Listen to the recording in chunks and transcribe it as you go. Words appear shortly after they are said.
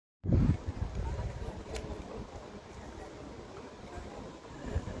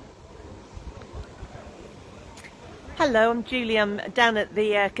Hello, I'm Julie. I'm down at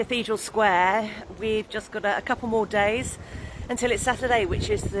the Cathedral Square. We've just got a couple more days until it's Saturday,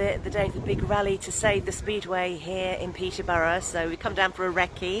 which is the day of the big rally to save the Speedway here in Peterborough. So we come down for a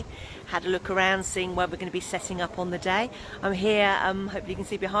recce, had a look around, seeing where we're going to be setting up on the day. I'm here, hopefully you can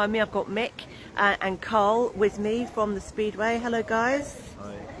see behind me, I've got Mick and Carl with me from the Speedway. Hello guys.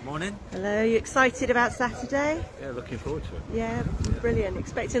 Hi. Good morning. Hello, you excited about Saturday? Yeah, looking forward to it. Yeah, brilliant.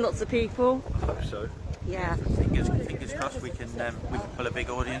 Expecting lots of people? I hope so. Yeah. Fingers crossed we can pull a big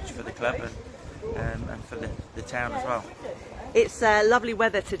audience for the club and for the town as well. It's lovely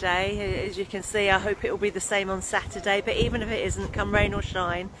weather today, as you can see. I hope it will be the same on Saturday, but even if it isn't, come rain or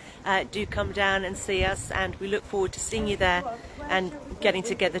shine, do come down and see us, and we look forward to seeing you there and getting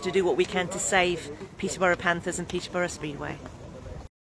together to do what we can to save Peterborough Panthers and Peterborough Speedway.